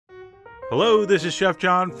Hello, this is Chef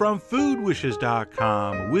John from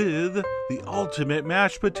foodwishes.com with the ultimate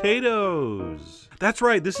mashed potatoes. That's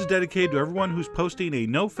right, this is dedicated to everyone who's posting a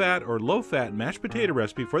no-fat or low-fat mashed potato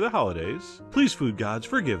recipe for the holidays. Please, food gods,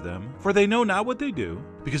 forgive them, for they know not what they do.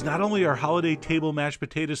 Because not only are holiday table mashed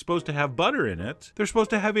potatoes supposed to have butter in it, they're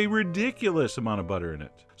supposed to have a ridiculous amount of butter in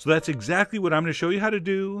it. So that's exactly what I'm going to show you how to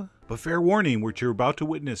do. But fair warning, what you're about to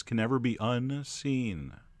witness can never be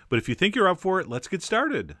unseen. But if you think you're up for it, let's get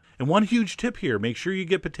started. And one huge tip here, make sure you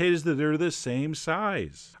get potatoes that are the same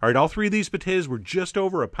size. All right, all three of these potatoes were just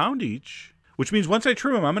over a pound each, which means once I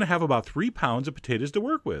trim them, I'm going to have about 3 pounds of potatoes to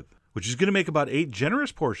work with, which is going to make about 8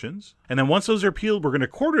 generous portions. And then once those are peeled, we're going to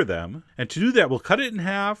quarter them. And to do that, we'll cut it in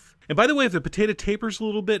half. And by the way, if the potato tapers a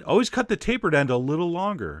little bit, always cut the tapered end a little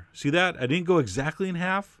longer. See that? I didn't go exactly in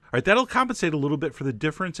half. All right, that'll compensate a little bit for the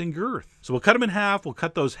difference in girth. So we'll cut them in half. We'll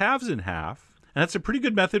cut those halves in half. And that's a pretty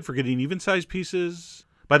good method for getting even-sized pieces.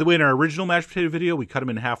 By the way, in our original mashed potato video, we cut them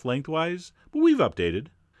in half lengthwise, but we've updated.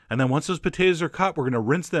 And then once those potatoes are cut, we're going to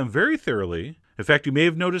rinse them very thoroughly. In fact, you may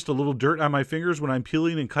have noticed a little dirt on my fingers when I'm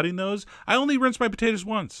peeling and cutting those. I only rinse my potatoes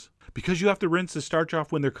once. Because you have to rinse the starch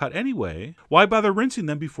off when they're cut anyway, why bother rinsing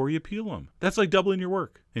them before you peel them? That's like doubling your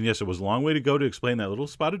work. And yes, it was a long way to go to explain that little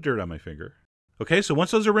spot of dirt on my finger. Okay, so once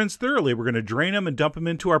those are rinsed thoroughly, we're going to drain them and dump them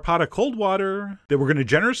into our pot of cold water that we're going to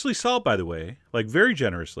generously salt, by the way, like very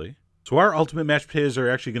generously. So our ultimate mashed potatoes are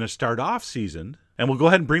actually going to start off seasoned, and we'll go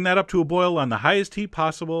ahead and bring that up to a boil on the highest heat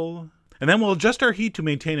possible. And then we'll adjust our heat to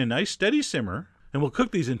maintain a nice steady simmer, and we'll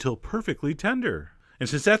cook these until perfectly tender. And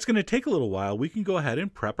since that's going to take a little while, we can go ahead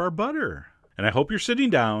and prep our butter. And I hope you're sitting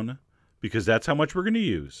down, because that's how much we're going to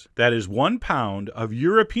use. That is 1 pound of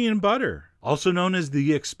European butter, also known as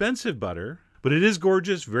the expensive butter. But it is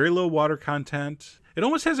gorgeous, very low water content. It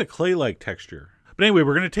almost has a clay-like texture. But anyway,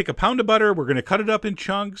 we're going to take a pound of butter, we're going to cut it up in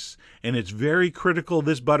chunks, and it's very critical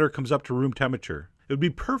this butter comes up to room temperature. It would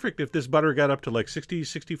be perfect if this butter got up to like 60,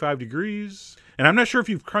 65 degrees. And I'm not sure if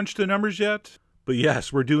you've crunched the numbers yet, but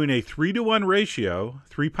yes, we're doing a 3-to-1 ratio,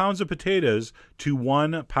 3 pounds of potatoes to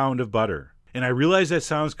 1 pound of butter. And I realize that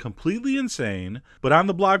sounds completely insane, but on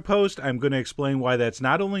the blog post, I'm going to explain why that's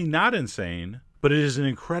not only not insane, but it is an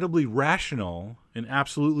incredibly rational and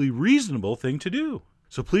absolutely reasonable thing to do.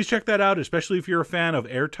 So please check that out, especially if you're a fan of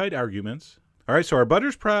airtight arguments. All right, so our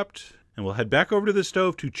butter's prepped, and we'll head back over to the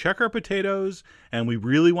stove to check our potatoes, and we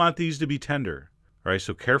really want these to be tender. All right,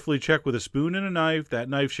 so carefully check with a spoon and a knife. That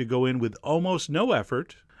knife should go in with almost no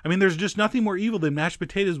effort. I mean, there's just nothing more evil than mashed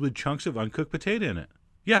potatoes with chunks of uncooked potato in it.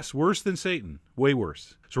 Yes, worse than Satan. Way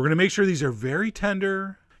worse. So we're going to make sure these are very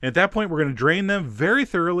tender. And at that point, we're going to drain them very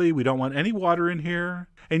thoroughly. We don't want any water in here.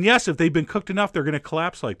 And yes, if they've been cooked enough, they're going to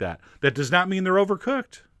collapse like that. That does not mean they're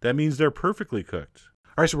overcooked. That means they're perfectly cooked.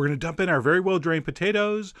 All right, so we're going to dump in our very well-drained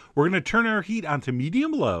potatoes. We're going to turn our heat onto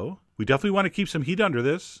medium-low. We definitely want to keep some heat under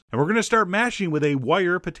this. And we're going to start mashing with a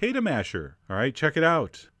wire potato masher. All right, check it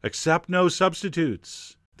out. Accept no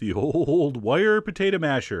substitutes. The old wire potato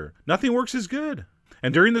masher. Nothing works as good.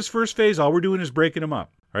 And during this first phase, all we're doing is breaking them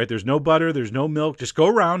up. All right, there's no butter, there's no milk. Just go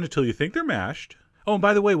around until you think they're mashed. Oh, and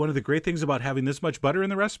by the way, one of the great things about having this much butter in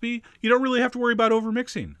the recipe, you don't really have to worry about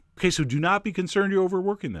overmixing. Okay, so do not be concerned you're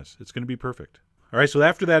overworking this. It's going to be perfect. All right, so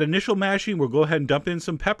after that initial mashing, we'll go ahead and dump in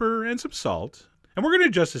some pepper and some salt. And we're going to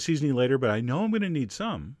adjust the seasoning later, but I know I'm going to need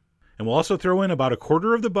some. And we'll also throw in about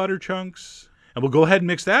 1/4 of the butter chunks. And we'll go ahead and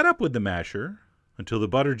mix that up with the masher until the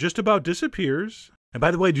butter just about disappears. And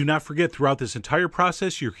by the way, do not forget, throughout this entire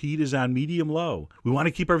process, your heat is on medium-low. We want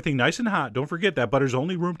to keep everything nice and hot. Don't forget that butter's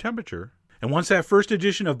only room temperature. And once that first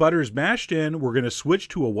addition of butter is mashed in, we're going to switch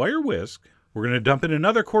to a wire whisk. We're going to dump in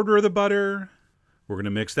another 1/4 of the butter. We're going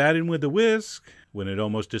to mix that in with the whisk. When it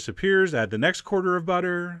almost disappears, add the next 1/4 of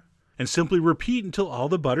butter. And simply repeat until all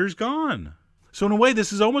the butter's gone. So in a way,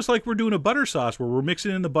 this is almost like we're doing a butter sauce where we're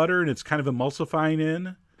mixing in the butter and it's kind of emulsifying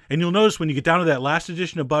in. And you'll notice when you get down to that last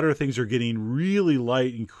addition of butter, things are getting really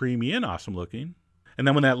light and creamy and awesome looking. And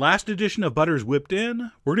then when that last addition of butter is whipped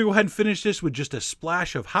in, we're going to go ahead and finish this with just a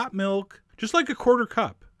splash of hot milk, just like a 1/4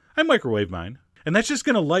 cup. I microwave mine. And that's just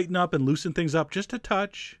going to lighten up and loosen things up just a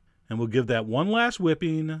touch. And we'll give that one last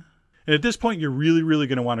whipping. And at this point, you're really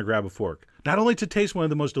going to want to grab a fork. Not only to taste one of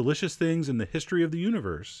the most delicious things in the history of the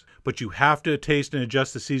universe, but you have to taste and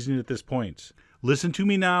adjust the seasoning at this point. Listen to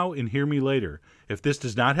me now and hear me later. If this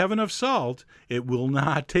does not have enough salt, it will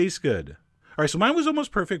not taste good. All right, so mine was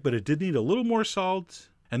almost perfect, but it did need a little more salt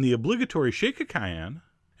and the obligatory shake of cayenne.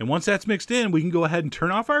 And once that's mixed in, we can go ahead and turn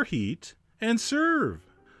off our heat and serve.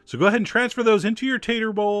 So go ahead and transfer those into your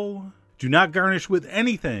tater bowl. Do not garnish with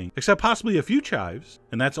anything except possibly a few chives,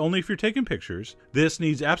 and that's only if you're taking pictures. This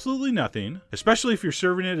needs absolutely nothing, especially if you're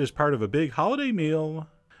serving it as part of a big holiday meal.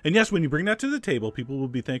 And yes, when you bring that to the table, people will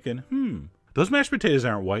be thinking, those mashed potatoes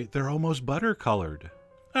aren't white, they're almost butter colored.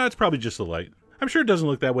 It's probably just the light. I'm sure it doesn't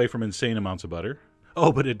look that way from insane amounts of butter.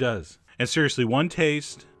 Oh, but it does. And seriously, one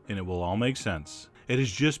taste, and it will all make sense. It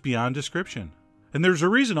is just beyond description. And there's a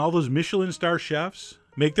reason all those Michelin star chefs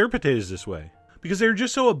make their potatoes this way. Because they're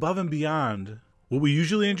just so above and beyond what we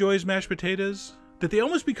usually enjoy as mashed potatoes, that they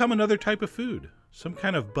almost become another type of food. Some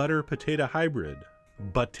kind of butter potato hybrid.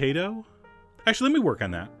 Potato? Actually, let me work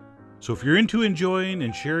on that. So if you're into enjoying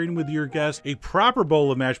and sharing with your guests a proper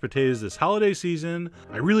bowl of mashed potatoes this holiday season,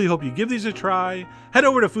 I really hope you give these a try. Head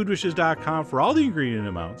over to foodwishes.com for all the ingredient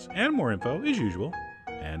amounts and more info as usual.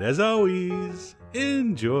 And as always,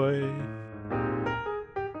 enjoy.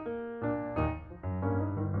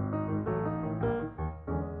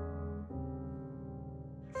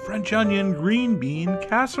 French onion green bean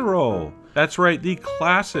casserole. That's right, the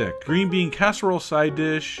classic green bean casserole side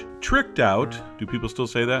dish, tricked out. Do people still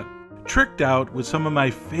say that? Tricked out with some of my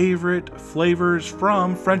favorite flavors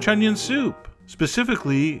from French onion soup,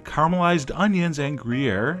 specifically caramelized onions and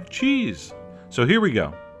Gruyere cheese. So here we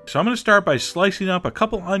go. So I'm going to start by slicing up a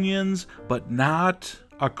couple onions, but not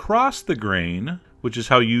across the grain, which is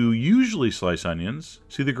how you usually slice onions.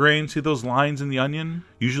 See the grain? See those lines in the onion?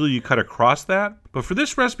 Usually you cut across that. But for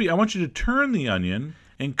this recipe, I want you to turn the onion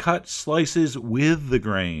and cut slices with the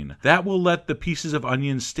grain. That will let the pieces of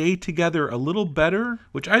onion stay together a little better,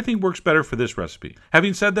 which I think works better for this recipe.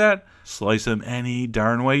 Having said that, slice them any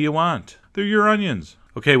darn way you want. They're your onions.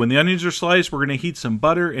 Okay, when the onions are sliced, we're going to heat some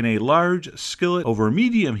butter in a large skillet over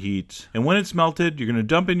medium heat. And when it's melted, you're going to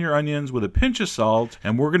dump in your onions with a pinch of salt,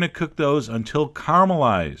 and we're going to cook those until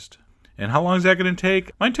caramelized. And how long is that going to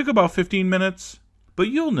take? Mine took about 15 minutes, but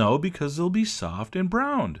you'll know because they'll be soft and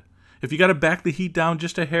browned. If you got to back the heat down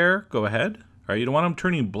just a hair, go ahead. All right, you don't want them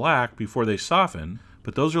turning black before they soften,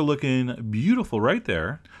 but those are looking beautiful right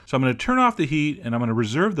there. So I'm going to turn off the heat, and I'm going to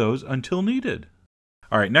reserve those until needed.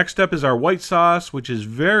 All right, next up is our white sauce, which is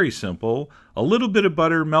very simple. A little bit of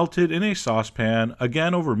butter melted in a saucepan,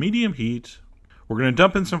 again over medium heat. We're going to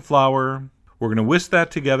dump in some flour. We're going to whisk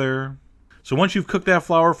that together. So once you've cooked that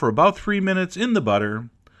flour for about 3 minutes in the butter,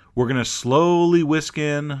 we're going to slowly whisk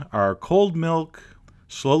in our cold milk,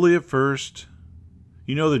 slowly at first.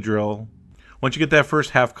 You know the drill. Once you get that first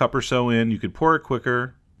half cup or so in, you could pour it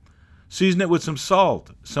quicker. Season it with some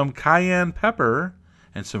salt, some cayenne pepper,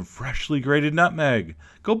 and some freshly grated nutmeg.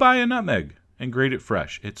 Go buy a nutmeg and grate it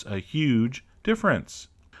fresh. It's a huge difference.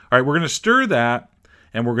 All right, we're going to stir that,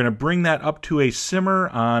 and we're going to bring that up to a simmer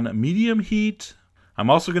on medium heat. I'm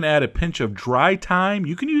also going to add a pinch of dry thyme.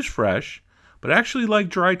 You can use fresh, but I actually like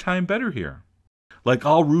dry thyme better here. Like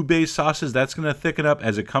all roux-based sauces, that's going to thicken up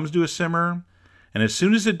as it comes to a simmer. And as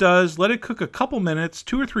soon as it does, let it cook a couple minutes,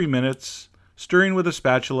 2 or 3 minutes, stirring with a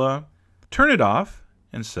spatula. Turn it off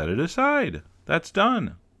and set it aside. That's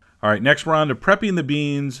done. All right, next we're on to prepping the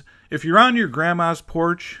beans. If you're on your grandma's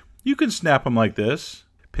porch, you can snap them like this.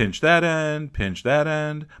 Pinch that end,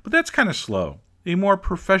 but that's kind of slow. A more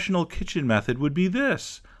professional kitchen method would be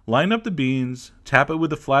this. Line up the beans, tap it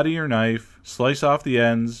with the flat of your knife, slice off the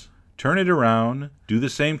ends, turn it around, do the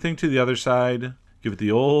same thing to the other side, give it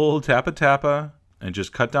the old tappa, and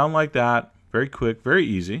just cut down like that. Very quick, very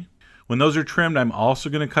easy. When those are trimmed, I'm also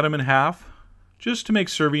going to cut them in half, just to make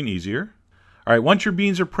serving easier. All right, once your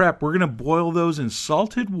beans are prepped, we're going to boil those in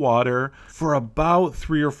salted water for about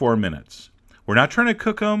 3 or 4 minutes. We're not trying to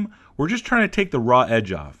cook them. We're just trying to take the raw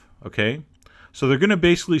edge off, okay? So they're going to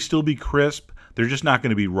basically still be crisp. They're just not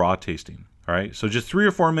going to be raw tasting, all right? So just 3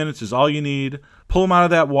 or 4 minutes is all you need. Pull them out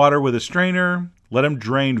of that water with a strainer. Let them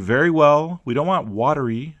drain very well. We don't want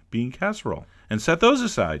watery bean casserole. And set those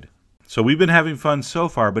aside. So we've been having fun so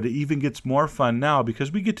far, but it even gets more fun now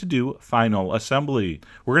because we get to do final assembly.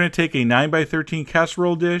 We're going to take a 9x13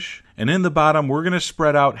 casserole dish, and in the bottom, we're going to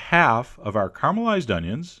spread out half of our caramelized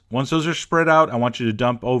onions. Once those are spread out, I want you to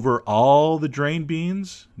dump over all the drained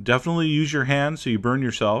beans. Definitely use your hands so you burn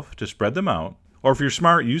yourself to spread them out. Or if you're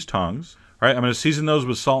smart, use tongs. All right, I'm going to season those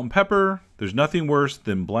with salt and pepper. There's nothing worse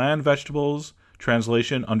than bland vegetables.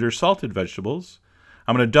 Translation, undersalted vegetables.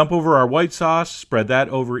 I'm going to dump over our white sauce, spread that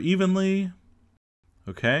over evenly.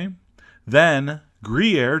 Okay. Then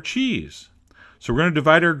Gruyere cheese. So we're going to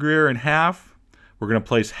divide our Gruyere in half. We're going to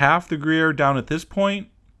place half the Gruyere down at this point.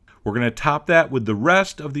 We're going to top that with the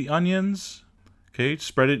rest of the onions. Okay,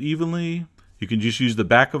 spread it evenly. You can just use the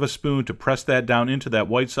back of a spoon to press that down into that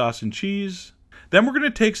white sauce and cheese. Then we're going to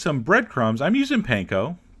take some breadcrumbs. I'm using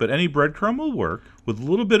panko, but any breadcrumb will work. With a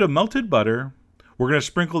little bit of melted butter. We're going to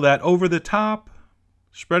sprinkle that over the top.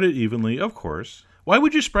 Spread it evenly, of course. Why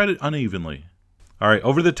would you spread it unevenly? All right,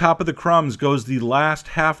 over the top of the crumbs goes the last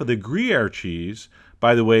half of the Gruyere cheese,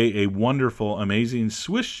 By the way, a wonderful, amazing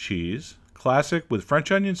Swiss cheese, classic with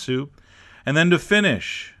French onion soup. And then to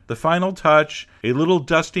finish, the final touch, a little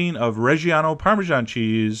dusting of Reggiano Parmesan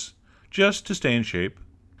cheese, just to stay in shape.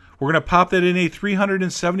 We're going to pop that in a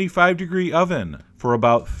 375-degree oven for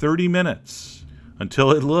about 30 minutes until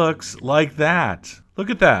it looks like that. Look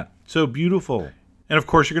at that. So beautiful. And of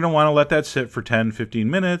course, you're going to want to let that sit for 10-15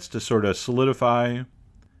 minutes to sort of solidify,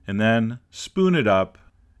 and then spoon it up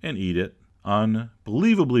and eat it.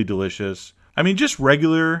 Unbelievably delicious. I mean, just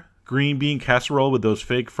regular green bean casserole with those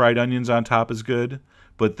fake fried onions on top is good,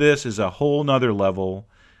 but this is a whole nother level.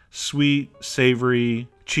 Sweet, savory,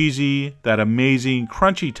 cheesy, that amazing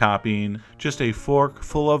crunchy topping, just a fork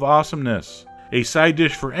full of awesomeness. A side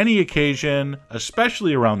dish for any occasion,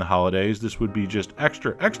 especially around the holidays. This would be just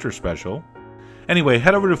extra, extra special. Anyway,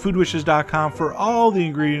 head over to foodwishes.com for all the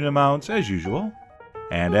ingredient amounts as usual.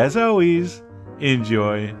 And as always,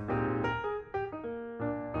 enjoy.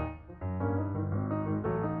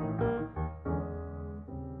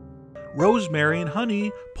 Rosemary and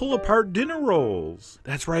honey pull-apart dinner rolls.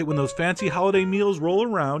 That's right, when those fancy holiday meals roll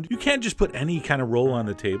around, you can't just put any kind of roll on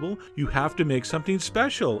the table. You have to make something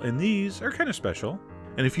special, and these are kind of special.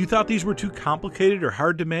 And if you thought these were too complicated or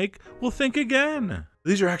hard to make, well, think again.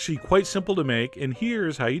 These are actually quite simple to make, and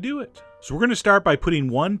here's how you do it. So we're going to start by putting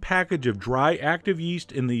 1 package of dry active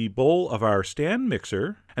yeast in the bowl of our stand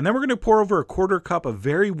mixer, and then we're going to pour over a 1/4 cup of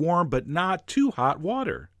very warm but not too hot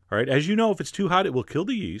water. All right, as you know, if it's too hot, it will kill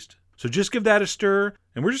the yeast. So just give that a stir,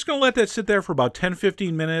 and we're just going to let that sit there for about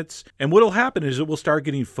 10-15 minutes, and what will happen is it will start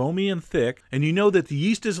getting foamy and thick, and you know that the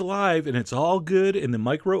yeast is alive, and it's all good in the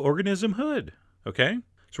microorganism hood, okay?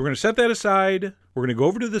 So we're going to set that aside. We're going to go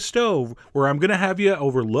over to the stove, where I'm going to have you,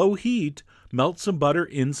 over low heat, melt some butter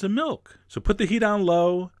in some milk. So put the heat on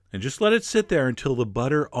low, and just let it sit there until the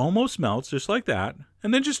butter almost melts, just like that,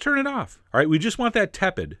 and then just turn it off. All right, we just want that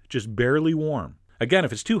tepid, just barely warm. Again,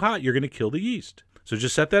 if it's too hot, you're going to kill the yeast. So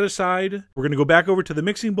just set that aside. We're going to go back over to the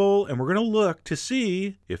mixing bowl, and we're going to look to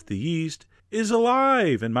see if the yeast is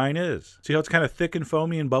alive, and mine is. See how it's kind of thick and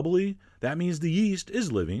foamy and bubbly? That means the yeast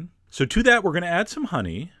is living. So to that, we're going to add some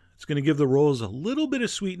honey. It's going to give the rolls a little bit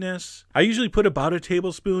of sweetness. I usually put about 1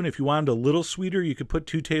 tablespoon. If you wanted a little sweeter, you could put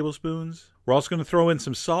 2 tablespoons. We're also going to throw in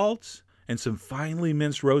some salt and some finely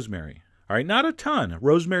minced rosemary. All right, not a ton.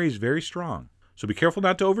 Rosemary is very strong, so be careful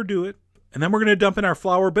not to overdo it. And then we're going to dump in our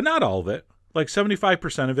flour, but not all of it. Like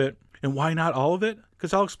 75% of it. And why not all of it?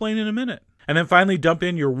 Because I'll explain in a minute. And then finally dump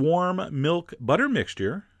in your warm milk butter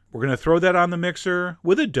mixture. We're going to throw that on the mixer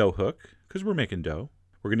with a dough hook, because we're making dough.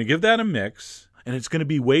 We're going to give that a mix, and it's going to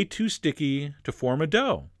be way too sticky to form a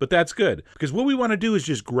dough. But that's good, because what we want to do is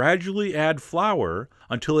just gradually add flour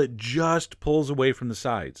until it just pulls away from the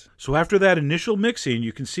sides. So after that initial mixing,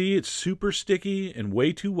 you can see it's super sticky and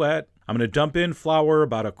way too wet. I'm going to dump in flour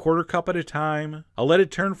about 1/4 cup at a time. I'll let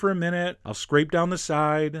it turn for a minute. I'll scrape down the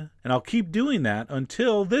side, and I'll keep doing that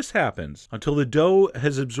until this happens, until the dough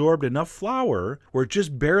has absorbed enough flour where it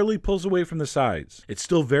just barely pulls away from the sides. It's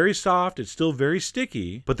still very soft, it's still very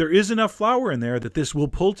sticky, but there is enough flour in there that this will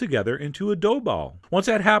pull together into a dough ball. Once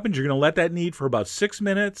that happens, you're going to let that knead for about 6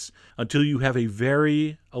 minutes until you have a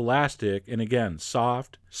very elastic and, again,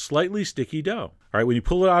 soft, slightly sticky dough. All right, when you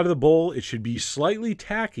pull it out of the bowl, it should be slightly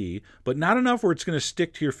tacky, but not enough where it's going to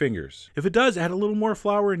stick to your fingers. If it does, add a little more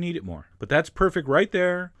flour and knead it more. But that's perfect right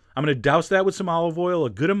there. I'm going to douse that with some olive oil, a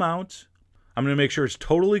good amount. I'm going to make sure it's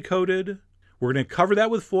totally coated. We're going to cover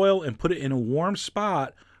that with foil and put it in a warm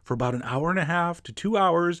spot for about 1.5 to 2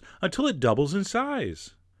 hours until it doubles in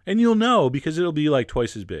size. And you'll know because it'll be like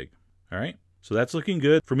twice as big. All right, so that's looking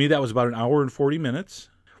good. For me, that was about 1 hour and 40 minutes.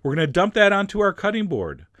 We're going to dump that onto our cutting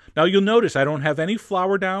board. Now you'll notice I don't have any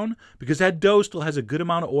flour down because that dough still has a good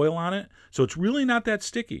amount of oil on it, so it's really not that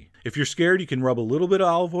sticky. If you're scared, you can rub a little bit of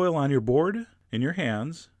olive oil on your board in your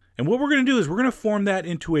hands. And what we're going to do is we're going to form that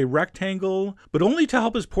into a rectangle, but only to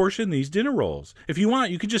help us portion these dinner rolls. If you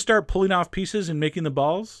want, you could just start pulling off pieces and making the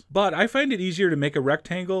balls, but I find it easier to make a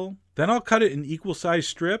rectangle. Then I'll cut it in equal size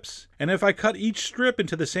strips, and if I cut each strip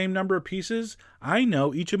into the same number of pieces, I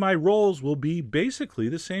know each of my rolls will be basically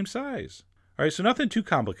the same size. All right, so nothing too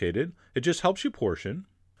complicated. It just helps you portion.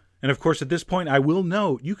 And of course, at this point, I will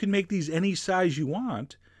note you can make these any size you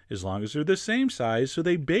want as long as they're the same size so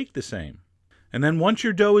they bake the same. And then once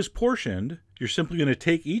your dough is portioned, you're simply going to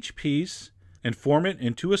take each piece and form it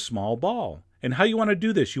into a small ball. And how you want to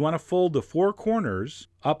do this, you want to fold the 4 corners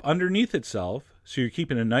up underneath itself so you're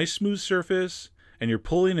keeping a nice smooth surface, and you're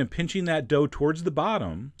pulling and pinching that dough towards the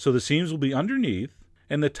bottom so the seams will be underneath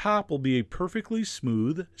and the top will be a perfectly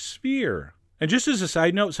smooth sphere. And just as a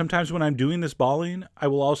side note, sometimes when I'm doing this balling, I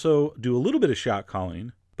will also do a little bit of shot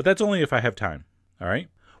calling, but that's only if I have time. All right.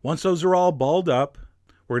 Once those are all balled up,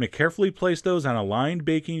 we're going to carefully place those on a lined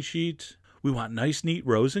baking sheet. We want nice, neat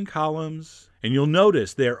rows and columns. And you'll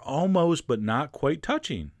notice they're almost but not quite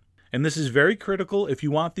touching. And this is very critical if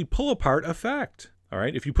you want the pull-apart effect. All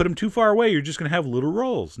right. If you put them too far away, you're just going to have little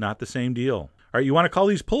rolls. Not the same deal. All right, you want to call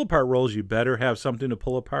these pull-apart rolls, you better have something to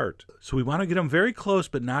pull apart. So we want to get them very close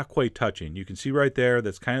but not quite touching. You can see right there,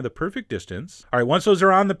 that's kind of the perfect distance. All right, once those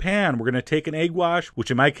are on the pan, we're going to take an egg wash, which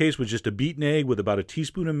in my case was just a beaten egg with about a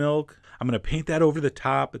teaspoon of milk. I'm going to paint that over the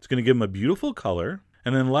top. It's going to give them a beautiful color.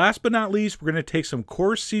 And then last but not least, we're going to take some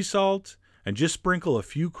coarse sea salt and just sprinkle a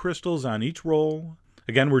few crystals on each roll.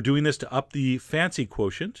 Again, we're doing this to up the fancy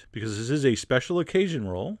quotient because this is a special occasion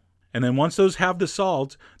roll. And then once those have the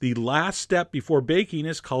salt, the last step before baking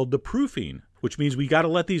is called the proofing, which means we got to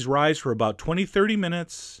let these rise for about 20-30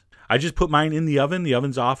 minutes. I just put mine in the oven. The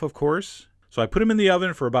oven's off, of course. So I put them in the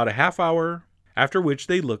oven for about a half hour, after which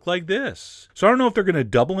they look like this. So I don't know if they're going to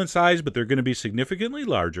double in size, but they're going to be significantly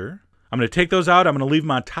larger. I'm going to take those out. I'm going to leave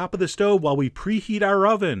them on top of the stove while we preheat our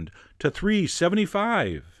oven to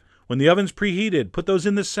 375. When the oven's preheated, put those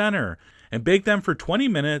in the center and bake them for 20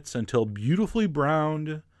 minutes until beautifully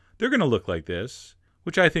browned. They're going to look like this,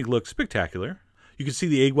 which I think looks spectacular. You can see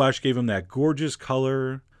the egg wash gave them that gorgeous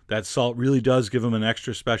color. That salt really does give them an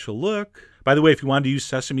extra special look. By the way, if you wanted to use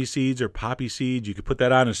sesame seeds or poppy seeds, you could put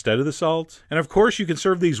that on instead of the salt. And of course, you can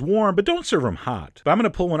serve these warm, but don't serve them hot. But I'm going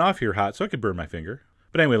to pull one off here hot so I could burn my finger.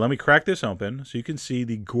 But anyway, let me crack this open so you can see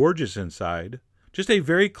the gorgeous inside. Just a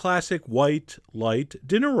very classic white, light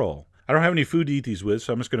dinner roll. I don't have any food to eat these with,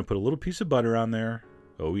 so I'm just going to put a little piece of butter on there.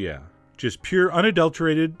 Oh yeah. Just pure,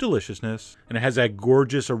 unadulterated deliciousness. And it has that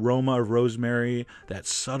gorgeous aroma of rosemary, that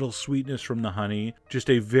subtle sweetness from the honey. Just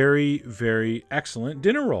a very, very excellent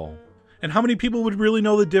dinner roll. And how many people would really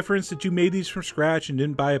know the difference that you made these from scratch and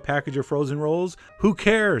didn't buy a package of frozen rolls? Who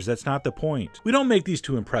cares? That's not the point. We don't make these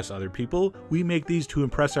to impress other people. We make these to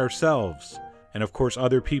impress ourselves. And of course,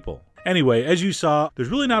 other people. Anyway, as you saw, there's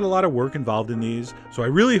really not a lot of work involved in these, so I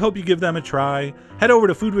really hope you give them a try. Head over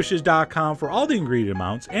to foodwishes.com for all the ingredient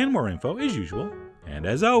amounts and more info as usual. And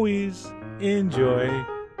as always, enjoy.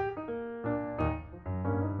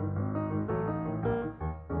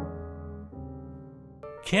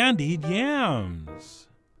 Candied Yams.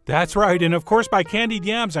 That's right, and of course by candied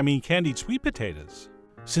yams I mean candied sweet potatoes.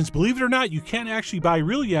 Since believe it or not, you can't actually buy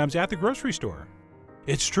real yams at the grocery store.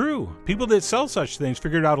 It's true. People that sell such things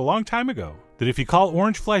figured out a long time ago that if you call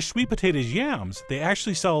orange flesh sweet potatoes yams, they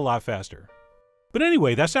actually sell a lot faster. But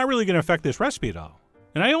anyway, that's not really going to affect this recipe at all.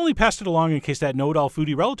 And I only passed it along in case that know-it-all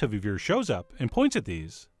foodie relative of yours shows up and points at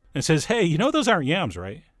these and says, hey, you know those aren't yams,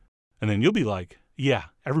 right? And then you'll be like, yeah,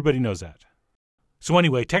 everybody knows that. So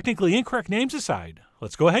anyway, technically incorrect names aside,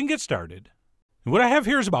 let's go ahead and get started. And what I have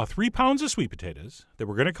here is about 3 pounds of sweet potatoes that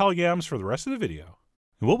we're going to call yams for the rest of the video.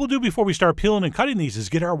 And what we'll do before we start peeling and cutting these is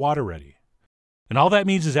get our water ready. And all that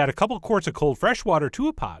means is add a couple quarts of cold fresh water to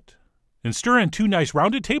a pot and stir in 2 nice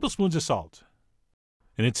rounded tablespoons of salt.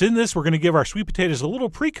 And it's in this we're going to give our sweet potatoes a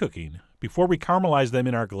little pre-cooking before we caramelize them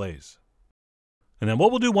in our glaze. And then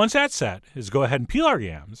what we'll do once that's set is go ahead and peel our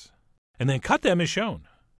yams and then cut them as shown.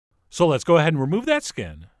 So let's go ahead and remove that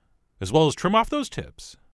skin as well as trim off those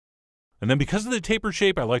tips. And then because of the tapered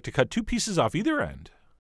shape, I like to cut 2 pieces off either end.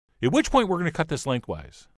 At which point we're going to cut this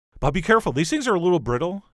lengthwise. But be careful, these things are a little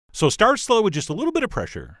brittle, so start slow with just a little bit of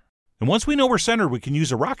pressure. And once we know we're centered, we can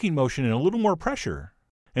use a rocking motion and a little more pressure.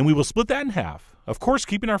 And we will split that in half, of course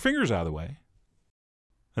keeping our fingers out of the way.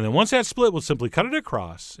 And then once that's split, we'll simply cut it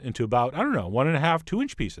across into about, 1.5, 2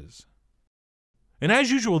 inch pieces. And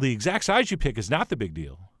as usual, the exact size you pick is not the big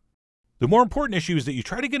deal. The more important issue is that you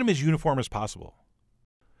try to get them as uniform as possible.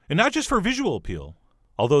 And not just for visual appeal,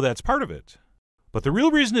 although that's part of it. But the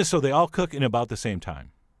real reason is so they all cook in about the same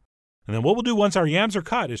time. And then what we'll do once our yams are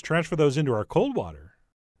cut is transfer those into our cold water,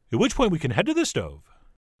 at which point we can head to the stove,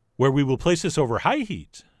 where we will place this over high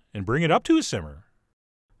heat and bring it up to a simmer.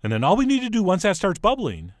 And then all we need to do once that starts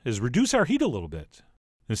bubbling is reduce our heat a little bit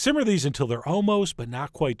and simmer these until they're almost but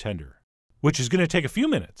not quite tender, which is going to take a few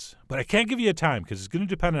minutes, but I can't give you a time because it's going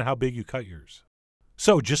to depend on how big you cut yours.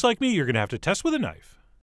 So just like me, you're going to have to test with a knife.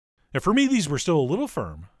 And for me, these were still a little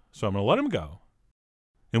firm, so I'm going to let them go.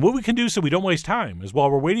 And what we can do so we don't waste time is while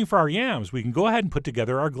we're waiting for our yams, we can go ahead and put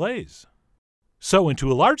together our glaze. So into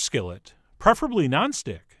a large skillet, preferably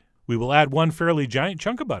non-stick, we will add 1 fairly giant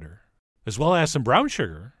chunk of butter, as well as some brown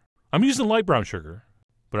sugar. I'm using light brown sugar,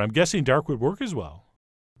 but I'm guessing dark would work as well.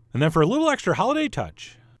 And then for a little extra holiday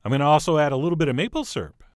touch, I'm going to also add a little bit of maple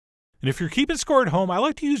syrup. And if you're keeping score at home, I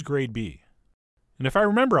like to use grade B. And if I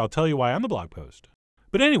remember, I'll tell you why on the blog post.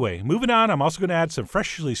 But anyway, moving on, I'm also going to add some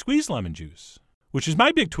freshly squeezed lemon juice, which is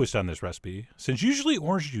my big twist on this recipe, since usually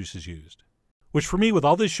orange juice is used, which for me with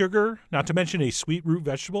all this sugar, not to mention a sweet root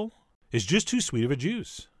vegetable, is just too sweet of a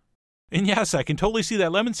juice. And yes, I can totally see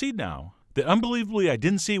that lemon seed now, that unbelievably I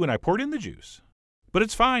didn't see when I poured in the juice. But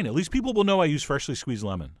it's fine, at least people will know I use freshly squeezed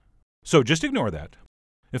lemon. So just ignore that.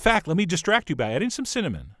 In fact, let me distract you by adding some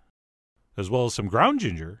cinnamon, as well as some ground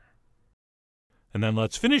ginger, and then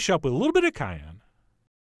let's finish up with a little bit of cayenne,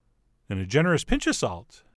 and a generous pinch of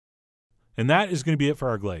salt, and that is going to be it for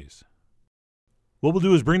our glaze. What we'll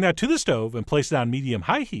do is bring that to the stove and place it on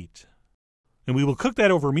medium-high heat, and we will cook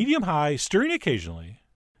that over medium-high, stirring occasionally,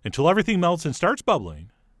 until everything melts and starts bubbling.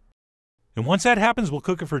 And once that happens, we'll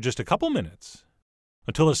cook it for just a couple minutes,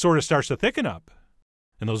 until it sort of starts to thicken up,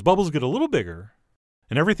 and those bubbles get a little bigger,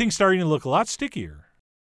 and everything's starting to look a lot stickier.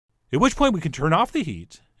 At which point we can turn off the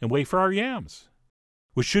heat and wait for our yams,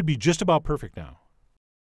 which should be just about perfect now.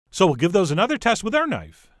 So we'll give those another test with our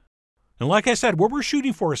knife. And like I said, what we're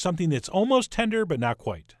shooting for is something that's almost tender but not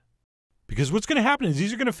quite. Because what's going to happen is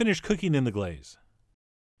these are going to finish cooking in the glaze.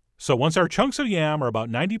 So once our chunks of yam are about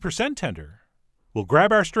 90% tender, we'll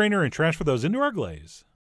grab our strainer and transfer those into our glaze.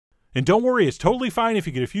 And don't worry, it's totally fine if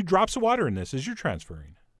you get a few drops of water in this as you're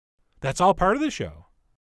transferring. That's all part of the show.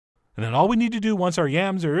 And then all we need to do once our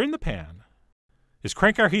yams are in the pan is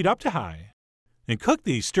crank our heat up to high and cook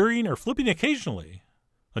these, stirring or flipping occasionally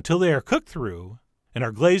until they are cooked through and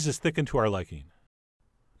our glaze is thickened to our liking.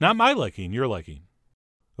 Not my liking, your liking.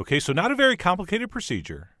 Okay, so not a very complicated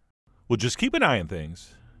procedure. We'll just keep an eye on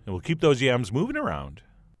things, and we'll keep those yams moving around,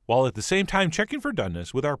 while at the same time checking for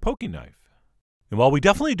doneness with our poking knife. And while we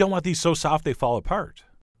definitely don't want these so soft they fall apart,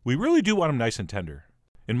 we really do want them nice and tender.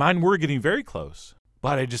 And mine were getting very close,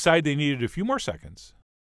 but I decided they needed a few more seconds.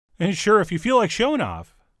 And sure, if you feel like showing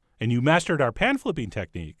off, and you mastered our pan flipping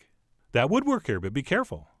technique, that would work here, but be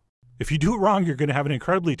careful. If you do it wrong, you're going to have an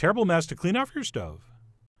incredibly terrible mess to clean off your stove,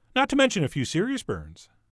 not to mention a few serious burns.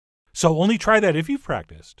 So only try that if you've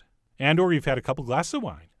practiced, and or you've had a couple glasses of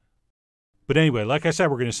wine. But anyway, like I said,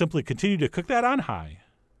 we're going to simply continue to cook that on high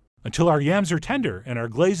until our yams are tender and our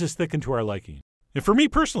glaze is thickened to our liking. And for me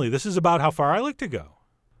personally, this is about how far I like to go.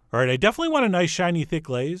 All right, I definitely want a nice, shiny, thick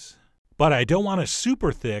glaze, but I don't want a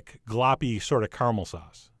super thick, gloppy sort of caramel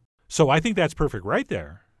sauce. So I think that's perfect right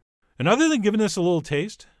there. And other than giving this a little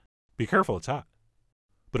taste, be careful, it's hot.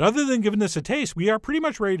 But other than giving this a taste, we are pretty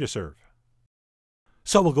much ready to serve.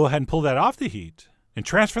 So we'll go ahead and pull that off the heat and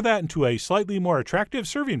transfer that into a slightly more attractive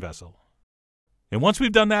serving vessel. And once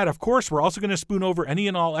we've done that, of course, we're also going to spoon over any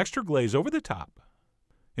and all extra glaze over the top.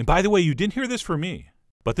 And by the way, you didn't hear this from me,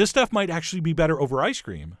 but this stuff might actually be better over ice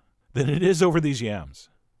cream than it is over these yams.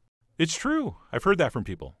 It's true. I've heard that from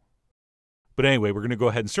people. But anyway, we're going to go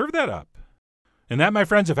ahead and serve that up. And that, my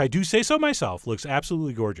friends, if I do say so myself, looks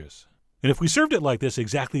absolutely gorgeous. And if we served it like this,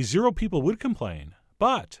 exactly 0 people would complain.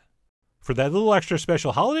 But for that little extra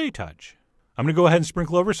special holiday touch, I'm going to go ahead and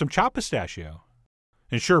sprinkle over some chopped pistachio.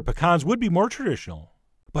 And sure, pecans would be more traditional,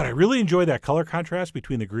 but I really enjoy that color contrast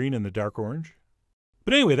between the green and the dark orange.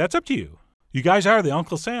 But anyway, that's up to you. You guys are the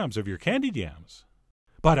Uncle Sams of your candied yams.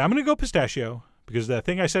 But I'm going to go pistachio because of that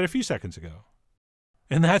thing I said a few seconds ago.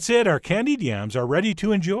 And that's it. Our candied yams are ready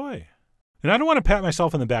to enjoy. And I don't want to pat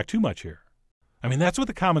myself on the back too much here. I mean, that's what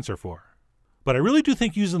the comments are for. But I really do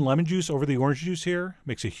think using lemon juice over the orange juice here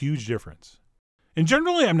makes a huge difference. And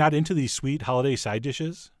generally, I'm not into these sweet holiday side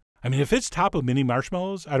dishes. I mean, if it's topped with mini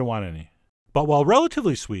marshmallows, I don't want any. But while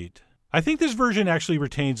relatively sweet, I think this version actually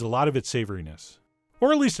retains a lot of its savoriness.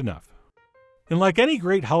 Or at least enough. And like any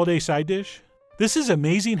great holiday side dish, this is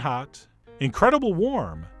amazing hot, incredible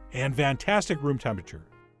warm, and fantastic room temperature.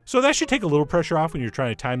 So that should take a little pressure off when you're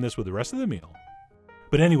trying to time this with the rest of the meal.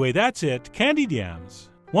 But anyway, that's it. Candied yams.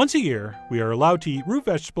 Once a year, we are allowed to eat root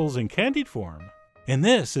vegetables in candied form. And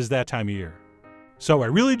this is that time of year. So I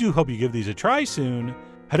really do hope you give these a try soon.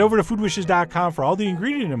 Head over to foodwishes.com for all the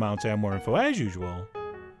ingredient amounts and more info as usual.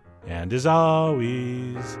 And as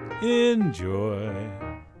always, enjoy.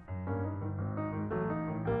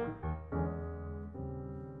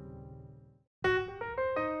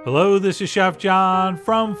 Hello, this is Chef John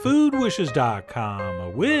from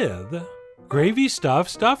foodwishes.com with Gravy Stuffed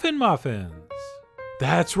Stuffing Muffins.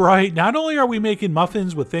 That's right, not only are we making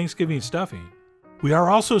muffins with Thanksgiving stuffing, we are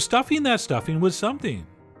also stuffing that stuffing with something.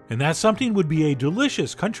 And that something would be a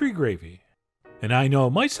delicious country gravy. And I know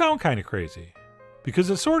it might sound kind of crazy, because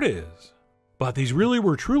it sort of is. But these really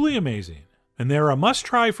were truly amazing, and they're a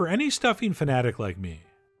must-try for any stuffing fanatic like me.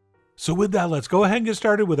 So with that, let's go ahead and get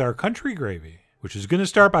started with our country gravy, which is going to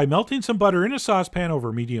start by melting some butter in a saucepan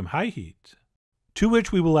over medium-high heat, to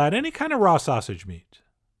which we will add any kind of raw sausage meat.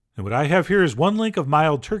 And what I have here is 1 link of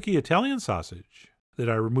mild turkey Italian sausage that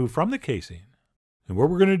I removed from the casing, And what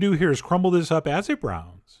we're going to do here is crumble this up as it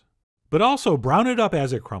browns, but also brown it up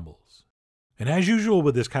as it crumbles. And as usual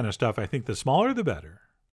with this kind of stuff, I think the smaller the better.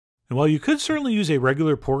 And while you could certainly use a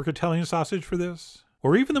regular pork Italian sausage for this,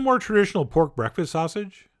 or even the more traditional pork breakfast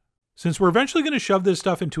sausage, since we're eventually going to shove this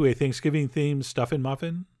stuff into a Thanksgiving-themed stuffing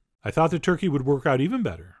muffin, I thought the turkey would work out even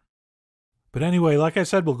better. But anyway, like I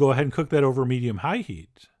said, we'll go ahead and cook that over medium-high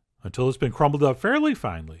heat until it's been crumbled up fairly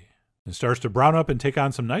finely and starts to brown up and take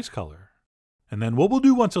on some nice color. And then what we'll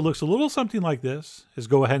do once it looks a little something like this is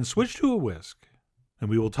go ahead and switch to a whisk, and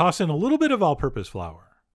we will toss in a little bit of all-purpose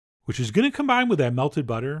flour, which is going to combine with that melted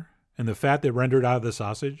butter and the fat that rendered out of the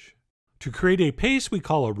sausage to create a paste we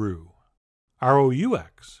call a roux,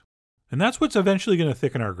 R-O-U-X, and that's what's eventually going to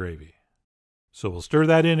thicken our gravy. So we'll stir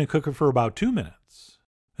that in and cook it for about 2 minutes.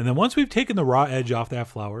 And then once we've taken the raw edge off that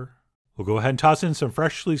flour, we'll go ahead and toss in some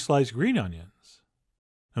freshly sliced green onions.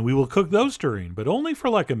 And we will cook those stirring, but only for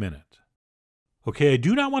like a minute. Okay, I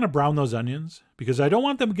do not want to brown those onions because I don't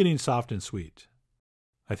want them getting soft and sweet.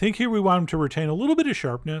 I think here we want them to retain a little bit of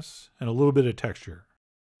sharpness and a little bit of texture.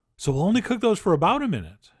 So we'll only cook those for about a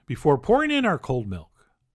minute before pouring in our cold milk.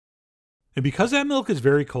 And because that milk is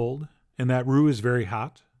very cold and that roux is very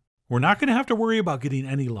hot, we're not going to have to worry about getting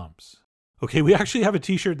any lumps. Okay, we actually have a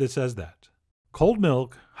t-shirt that says that. Cold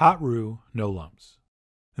milk, hot roux, no lumps.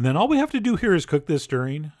 And then all we have to do here is cook this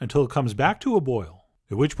stirring until it comes back to a boil,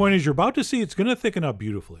 at which point as you're about to see it's going to thicken up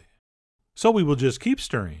beautifully. So we will just keep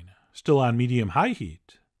stirring, still on medium-high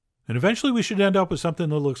heat, and eventually we should end up with something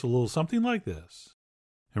that looks a little something like this.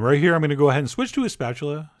 And right here I'm going to go ahead and switch to a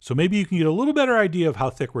spatula, so maybe you can get a little better idea of how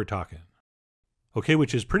thick we're talking. Okay,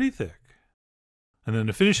 which is pretty thick. And then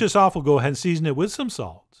to finish this off, we'll go ahead and season it with some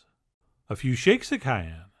salt, a few shakes of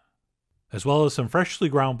cayenne, as well as some freshly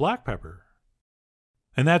ground black pepper.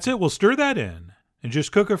 And that's it, we'll stir that in, and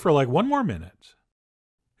just cook it for like 1 more minute.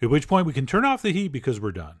 At which point we can turn off the heat because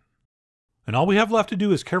we're done. And all we have left to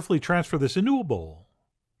do is carefully transfer this into a bowl,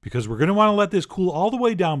 because we're going to want to let this cool all the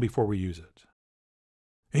way down before we use it.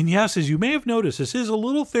 And yes, as you may have noticed, this is a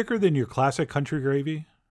little thicker than your classic country gravy,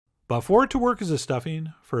 but for it to work as a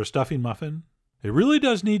stuffing for a stuffing muffin, it really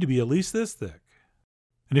does need to be at least this thick.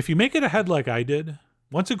 And if you make it a head like I did,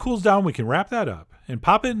 once it cools down we can wrap that up and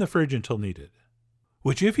pop it in the fridge until needed.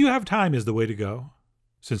 Which if you have time is the way to go,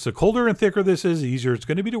 since the colder and thicker this is, the easier it's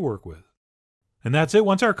going to be to work with. And that's it,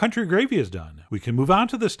 once our country gravy is done, we can move on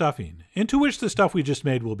to the stuffing, into which the stuff we just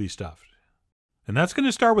made will be stuffed. And that's going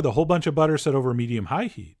to start with a whole bunch of butter set over medium-high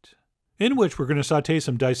heat, in which we're going to saute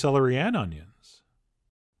some diced celery and onions,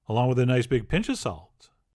 along with a nice big pinch of salt.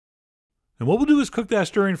 And what we'll do is cook that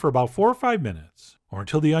stirring for about 4 or 5 minutes, or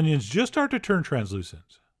until the onions just start to turn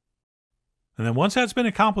translucent. And then once that's been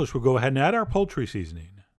accomplished, we'll go ahead and add our poultry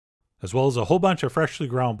seasoning, as well as a whole bunch of freshly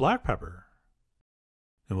ground black pepper.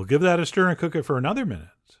 And we'll give that a stir and cook it for another minute.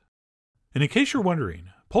 And in case you're wondering,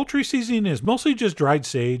 poultry seasoning is mostly just dried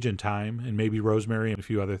sage and thyme and maybe rosemary and a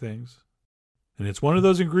few other things. And it's one of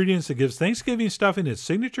those ingredients that gives Thanksgiving stuffing its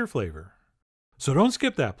signature flavor. So don't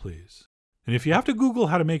skip that, please. And if you have to Google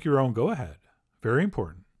how to make your own, go ahead. Very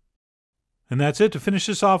important. And that's it. To finish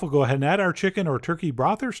this off, we'll go ahead and add our chicken or turkey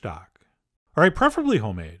broth or stock. Alright, preferably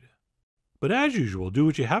homemade. But as usual, do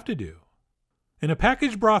what you have to do. And a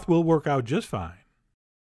packaged broth will work out just fine.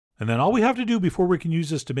 And then all we have to do before we can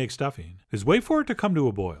use this to make stuffing is wait for it to come to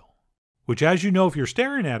a boil, which as you know if you're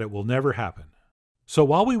staring at it will never happen. So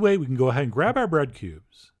while we wait, we can go ahead and grab our bread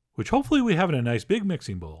cubes, which hopefully we have in a nice big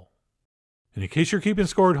mixing bowl. And in case you're keeping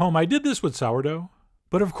score at home, I did this with sourdough,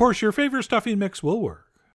 but of course your favorite stuffing mix will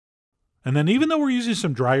work. And then even though we're using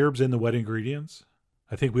some dry herbs in the wet ingredients,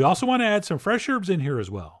 I think we also want to add some fresh herbs in here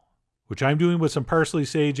as well, which I'm doing with some parsley,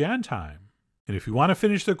 sage, and thyme. And if you want to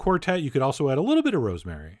finish the quartet, you could also add a little bit of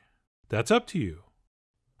rosemary. That's up to you.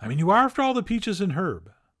 I mean, you are after all the peaches and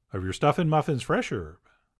herb of your stuffing muffins fresh herb.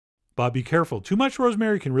 But be careful, too much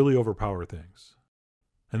rosemary can really overpower things.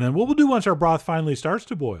 And then what we'll do once our broth finally starts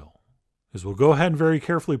to boil is we'll go ahead and very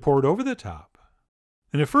carefully pour it over the top.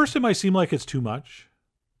 And at first it might seem like it's too much,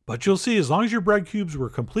 but you'll see as long as your bread cubes were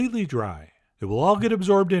completely dry, it will all get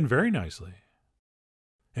absorbed in very nicely.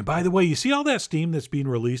 And by the way, you see all that steam that's being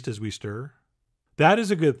released as we stir? That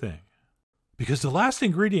is a good thing. Because the last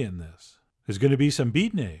ingredient in this is going to be some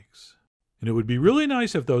beaten eggs, and it would be really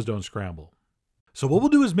nice if those don't scramble. So what we'll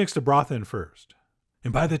do is mix the broth in first.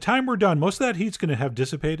 And by the time we're done, most of that heat's going to have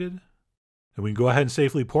dissipated, and we can go ahead and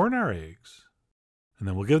safely pour in our eggs. And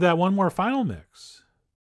then we'll give that one more final mix.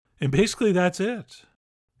 And basically that's it.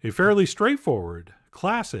 A fairly straightforward,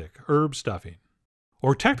 classic herb stuffing.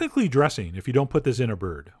 Or technically dressing if you don't put this in a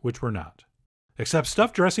bird, which we're not. Except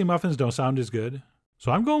stuffed dressing muffins don't sound as good,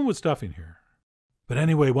 so I'm going with stuffing here. But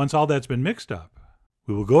anyway, once all that's been mixed up,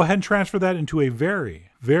 We will go ahead and transfer that into a very,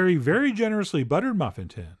 very, very generously buttered muffin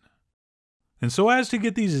tin. And so as to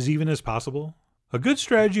get these as even as possible, a good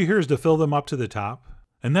strategy here is to fill them up to the top,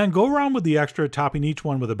 and then go around with the extra, topping each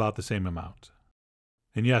one with about the same amount.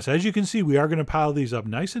 And yes, as you can see, we are going to pile these up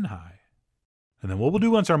nice and high. And then what we'll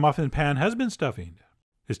do once our muffin pan has been stuffing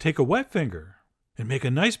is take a wet finger and make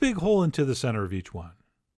a nice big hole into the center of each one.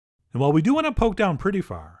 And while we do want to poke down pretty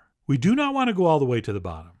far, we do not want to go all the way to the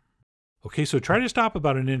bottom. Okay, so try to stop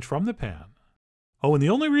about an inch from the pan. Oh, and the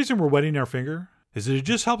only reason we're wetting our finger is that it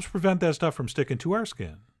just helps prevent that stuff from sticking to our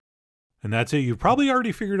skin. And that's it. You've probably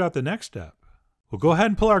already figured out the next step. We'll go ahead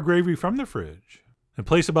and pull our gravy from the fridge and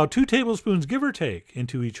place about 2 tablespoons, give or take,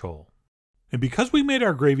 into each hole. And because we made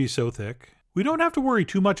our gravy so thick, we don't have to worry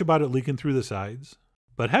too much about it leaking through the sides.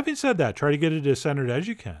 But having said that, try to get it as centered as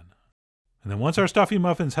you can. And then once our stuffing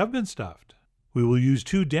muffins have been stuffed, we will use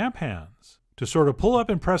 2 damp hands to sort of pull up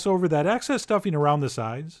and press over that excess stuffing around the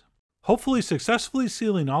sides, hopefully successfully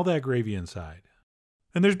sealing all that gravy inside.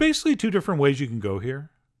 And there's basically 2 different ways you can go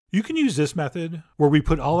here. You can use this method, where we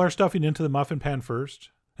put all our stuffing into the muffin pan first,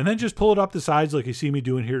 and then just pull it up the sides like you see me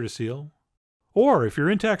doing here to seal. Or if you're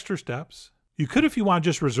into extra steps, you could, if you want,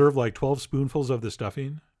 just reserve like 12 spoonfuls of the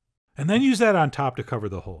stuffing, and then use that on top to cover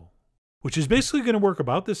the hole, which is basically going to work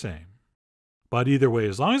about the same. But either way,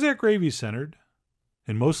 as long as that gravy's centered,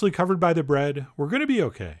 and mostly covered by the bread, we're going to be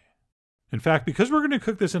okay. In fact, because we're going to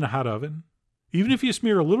cook this in a hot oven, even if you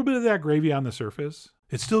smear a little bit of that gravy on the surface,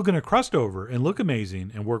 it's still going to crust over and look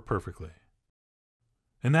amazing and work perfectly.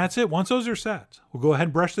 And that's it. Once those are set, we'll go ahead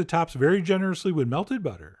and brush the tops very generously with melted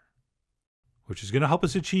butter, which is going to help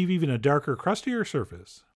us achieve even a darker, crustier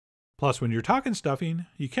surface. Plus, when you're talking stuffing,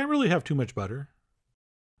 you can't really have too much butter.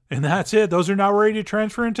 And that's it. Those are now ready to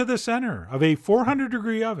transfer into the center of a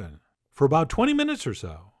 400-degree oven for about 20 minutes or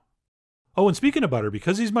so. Oh, and speaking of butter,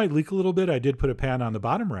 because these might leak a little bit, I did put a pan on the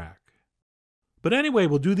bottom rack. But anyway,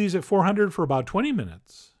 we'll do these at 400 for about 20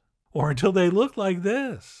 minutes, or until they look like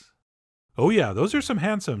this. Oh yeah, those are some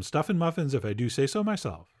handsome stuffing muffins if I do say so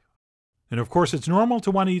myself. And of course, it's normal to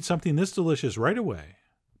want to eat something this delicious right away,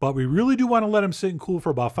 but we really do want to let them sit and cool for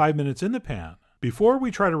about 5 minutes in the pan before we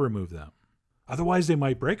try to remove them. Otherwise, they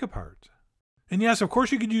might break apart. And yes, of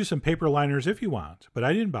course you could use some paper liners if you want, but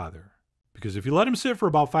I didn't bother, because if you let them sit for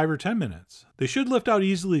about 5 or 10 minutes, they should lift out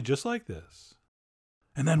easily just like this.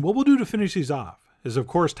 And then what we'll do to finish these off is, of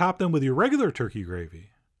course, top them with your regular turkey gravy.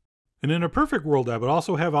 And in a perfect world, I would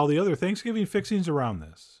also have all the other Thanksgiving fixings around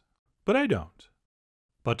this. But I don't.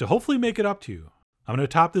 But to hopefully make it up to you, I'm going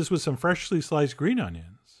to top this with some freshly sliced green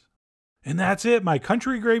onions. And that's it. My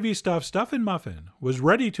country gravy stuffed stuffing muffin was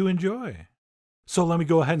ready to enjoy. So let me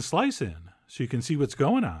go ahead and slice in so you can see what's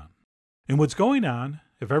going on. And what's going on,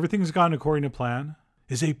 if everything's gone according to plan,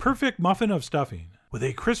 is a perfect muffin of stuffing with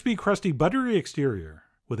a crispy, crusty, buttery exterior,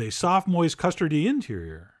 with a soft, moist, custardy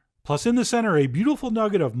interior, plus in the center a beautiful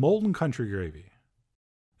nugget of molten country gravy.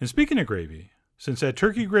 And speaking of gravy, since that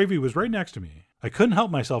turkey gravy was right next to me, I couldn't help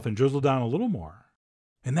myself and drizzle down a little more.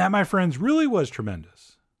 And that, my friends, really was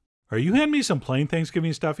tremendous. Or you hand me some plain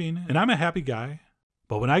Thanksgiving stuffing, and I'm a happy guy.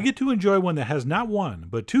 But when I get to enjoy one that has not 1,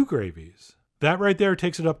 but 2 gravies, that right there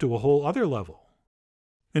takes it up to a whole other level.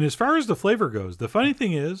 And as far as the flavor goes, the funny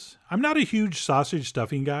thing is, I'm not a huge sausage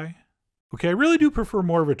stuffing guy. Okay, I really do prefer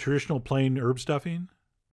more of a traditional plain herb stuffing.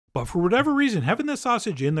 But for whatever reason, having the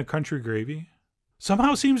sausage in the country gravy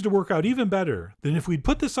somehow seems to work out even better than if we'd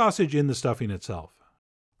put the sausage in the stuffing itself.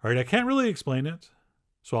 Alright, I can't really explain it,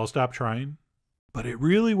 so I'll stop trying. But it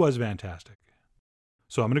really was fantastic.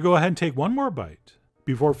 So I'm going to go ahead and take one more bite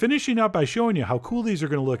before finishing up by showing you how cool these are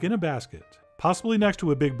going to look in a basket, possibly next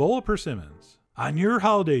to a big bowl of persimmons, on your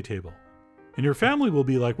holiday table. And your family will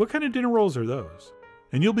be like, what kind of dinner rolls are those?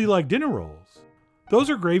 And you'll be like, dinner rolls? Those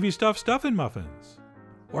are gravy stuffed stuffing muffins.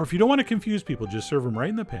 Or if you don't want to confuse people, just serve them right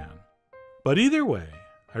in the pan. But either way,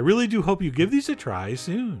 I really do hope you give these a try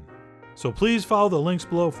soon. So please follow the links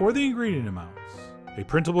below for the ingredient amounts, a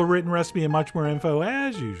printable written recipe, and much more info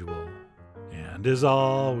as usual. And as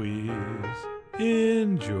always,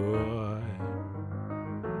 enjoy.